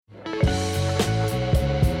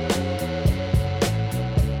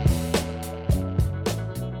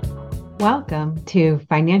Welcome to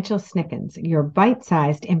Financial Snickens, your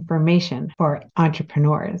bite-sized information for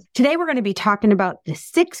entrepreneurs. Today, we're going to be talking about the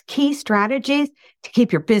 6 key strategies to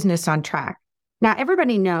keep your business on track. Now,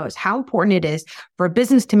 everybody knows how important it is for a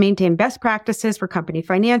business to maintain best practices for company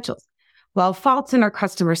financials. While faults in our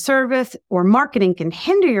customer service or marketing can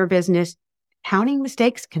hinder your business, accounting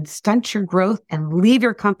mistakes can stunt your growth and leave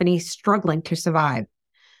your company struggling to survive.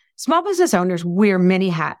 Small business owners wear many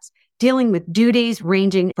hats, dealing with duties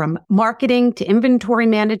ranging from marketing to inventory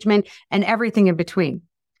management and everything in between.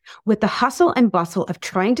 With the hustle and bustle of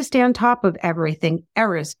trying to stay on top of everything,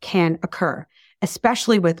 errors can occur,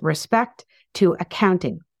 especially with respect to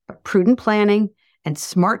accounting. But prudent planning and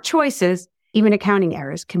smart choices, even accounting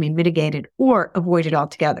errors, can be mitigated or avoided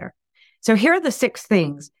altogether. So here are the 6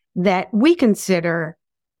 things that we consider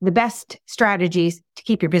the best strategies to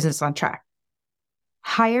keep your business on track.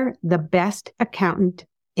 Hire the best accountant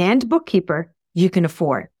and bookkeeper you can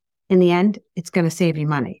afford. In the end, it's going to save you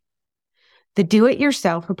money. The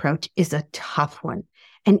do-it-yourself approach is a tough one.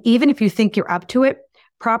 And even if you think you're up to it,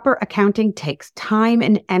 proper accounting takes time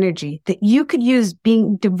and energy that you could use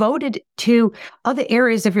being devoted to other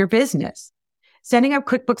areas of your business. Setting up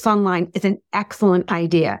QuickBooks Online is an excellent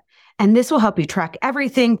idea, and this will help you track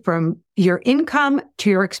everything from your income to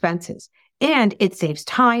your expenses, and it saves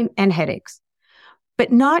time and headaches.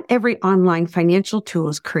 But not every online financial tool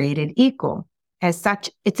is created equal. As such,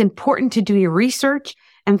 it's important to do your research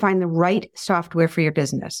and find the right software for your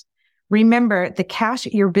business. Remember, the cash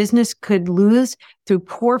your business could lose through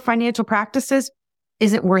poor financial practices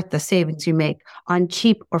isn't worth the savings you make on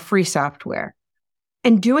cheap or free software.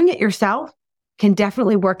 And doing it yourself can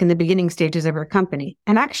definitely work in the beginning stages of your company.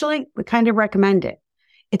 And actually, we kind of recommend it.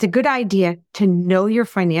 It's a good idea to know your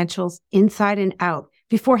financials inside and out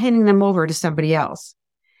before handing them over to somebody else.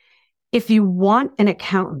 If you want an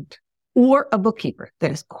accountant or a bookkeeper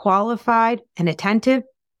that is qualified and attentive,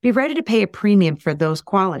 be ready to pay a premium for those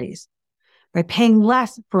qualities. By paying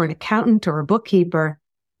less for an accountant or a bookkeeper,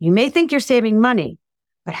 you may think you're saving money,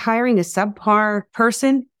 but hiring a subpar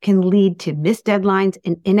person can lead to missed deadlines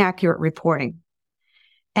and inaccurate reporting.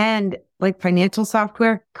 And like financial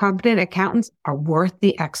software, competent accountants are worth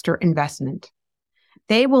the extra investment.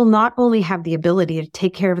 They will not only have the ability to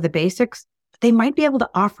take care of the basics, but they might be able to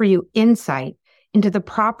offer you insight into the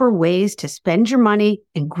proper ways to spend your money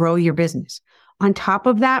and grow your business. On top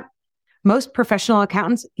of that, most professional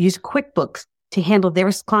accountants use QuickBooks to handle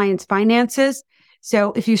their clients' finances.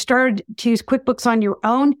 So if you started to use QuickBooks on your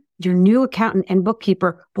own, your new accountant and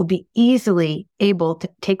bookkeeper will be easily able to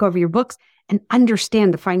take over your books and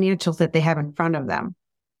understand the financials that they have in front of them.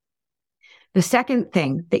 The second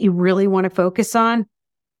thing that you really want to focus on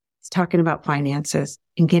is talking about finances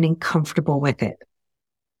and getting comfortable with it.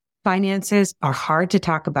 Finances are hard to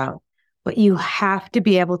talk about, but you have to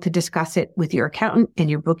be able to discuss it with your accountant and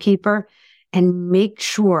your bookkeeper and make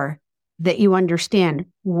sure that you understand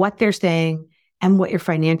what they're saying and what your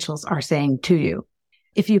financials are saying to you.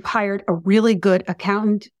 If you've hired a really good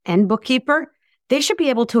accountant and bookkeeper, they should be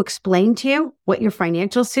able to explain to you what your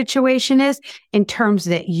financial situation is in terms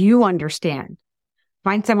that you understand.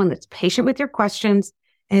 Find someone that's patient with your questions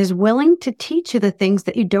and is willing to teach you the things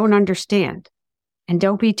that you don't understand. And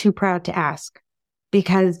don't be too proud to ask,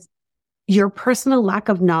 because your personal lack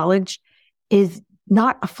of knowledge is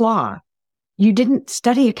not a flaw. You didn't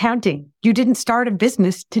study accounting. You didn't start a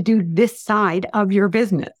business to do this side of your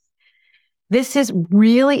business. This is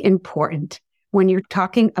really important when you're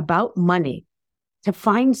talking about money, to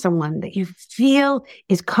find someone that you feel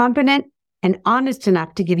is competent and honest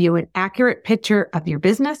enough to give you an accurate picture of your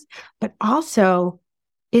business, but also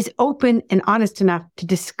is open and honest enough to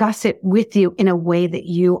discuss it with you in a way that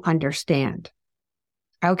you understand.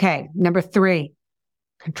 Okay, number 3,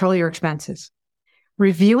 control your expenses.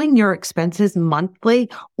 Reviewing your expenses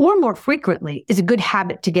monthly or more frequently is a good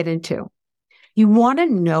habit to get into. You want to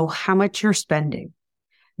know how much you're spending.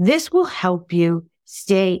 This will help you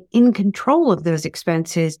stay in control of those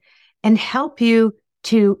expenses and help you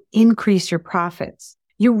to increase your profits.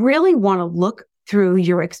 You really want to look through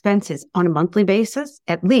your expenses on a monthly basis,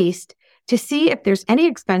 at least, to see if there's any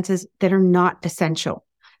expenses that are not essential,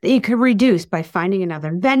 that you could reduce by finding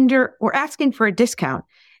another vendor or asking for a discount.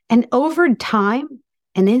 And over time,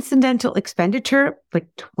 an incidental expenditure like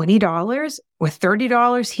 $20 or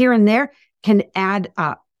 $30 here and there can add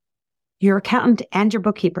up. Your accountant and your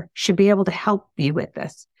bookkeeper should be able to help you with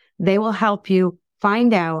this. They will help you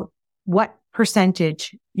find out what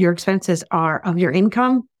percentage your expenses are of your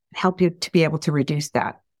income and help you to be able to reduce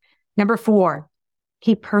that. Number 4,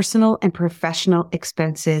 keep personal and professional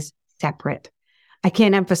expenses separate. I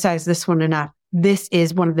can't emphasize this one enough. this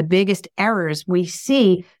is one of the biggest errors we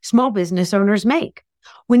see small business owners make.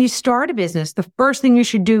 When you start a business, the first thing you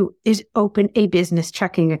should do is open a business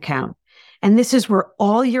checking account. And this is where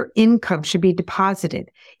all your income should be deposited.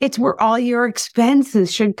 It's where all your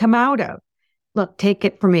expenses should come out of. Look, take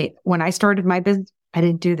it from me. When I started my business, I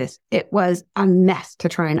didn't do this. It was a mess to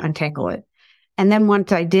try and untangle it. And then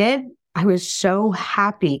once I did, I was so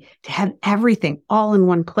happy to have everything all in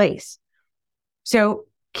one place. So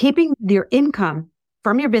keeping your income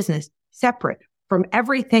from your business separate from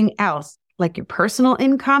everything else, like your personal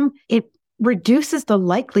income, it reduces the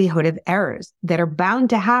likelihood of errors that are bound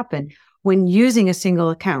to happen when using a single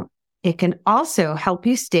account. It can also help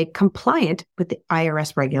you stay compliant with the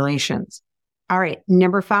IRS regulations. All right,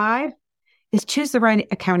 number 5 is choose the right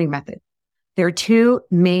accounting method. There are 2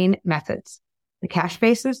 main methods, the cash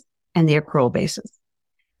basis and the accrual basis.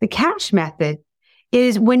 The cash method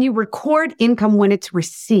is when you record income when it's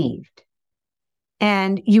received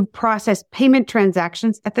and you process payment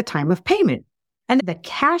transactions at the time of payment. And the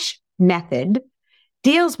cash method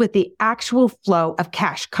deals with the actual flow of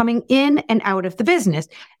cash coming in and out of the business.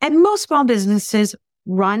 And most small businesses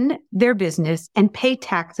run their business and pay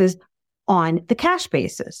taxes on the cash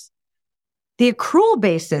basis. The accrual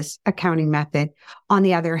basis accounting method, on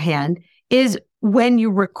the other hand, is when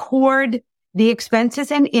you record the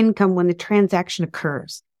expenses and income when the transaction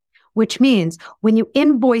occurs, which means when you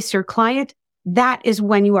invoice your client, that is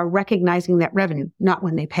when you are recognizing that revenue, not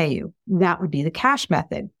when they pay you. That would be the cash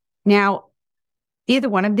method. Now, either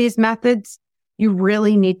one of these methods, you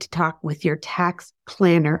really need to talk with your tax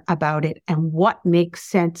planner about it and what makes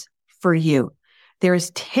sense for you.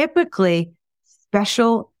 There's typically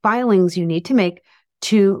special filings you need to make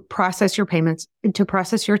to process your payments, to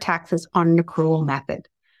process your taxes on an accrual method.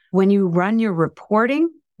 When you run your reporting,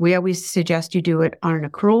 we always suggest you do it on an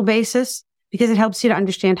accrual basis because it helps you to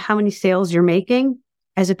understand how many sales you're making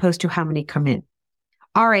as opposed to how many come in.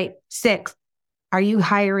 All right, 6, are you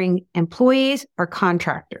hiring employees or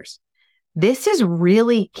contractors? This is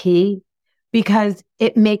really key because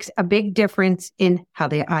it makes a big difference in how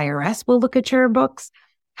the IRS will look at your books,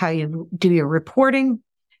 how you do your reporting.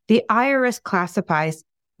 The IRS classifies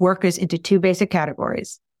workers into 2 basic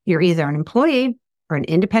categories. You're either an employee or an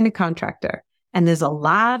independent contractor. And there's a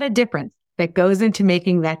lot of difference that goes into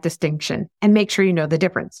making that distinction, and make sure you know the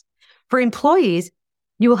difference. For employees,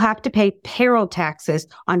 you will have to pay payroll taxes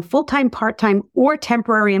on full-time, part-time, or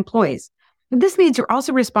temporary employees. And this means you're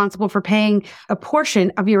also responsible for paying a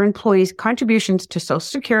portion of your employees' contributions to Social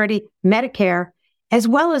Security, Medicare, as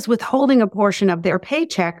well as withholding a portion of their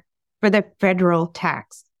paycheck for the federal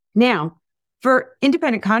tax. Now, for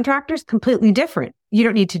independent contractors, completely different. You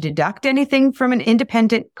don't need to deduct anything from an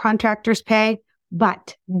independent contractor's pay,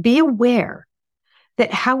 but be aware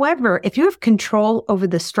that, however, if you have control over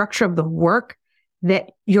the structure of the work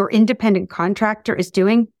that your independent contractor is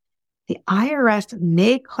doing, the IRS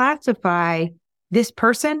may classify this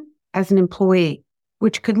person as an employee,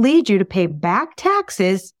 which could lead you to pay back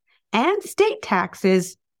taxes and state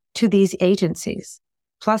taxes to these agencies,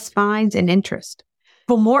 plus fines and interest.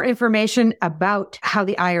 For more information about how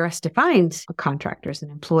the IRS defines contractors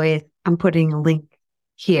and employees, I'm putting a link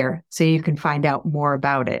here so you can find out more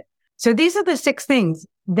about it. So these are the 6 things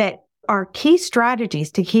that are key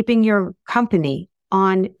strategies to keeping your company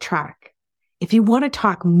on track. If you want to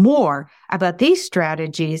talk more about these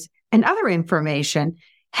strategies and other information,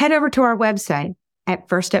 head over to our website at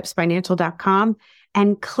firststepsfinancial.com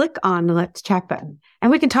and click on the Let's Chat button.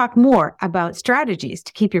 And we can talk more about strategies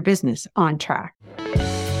to keep your business on track.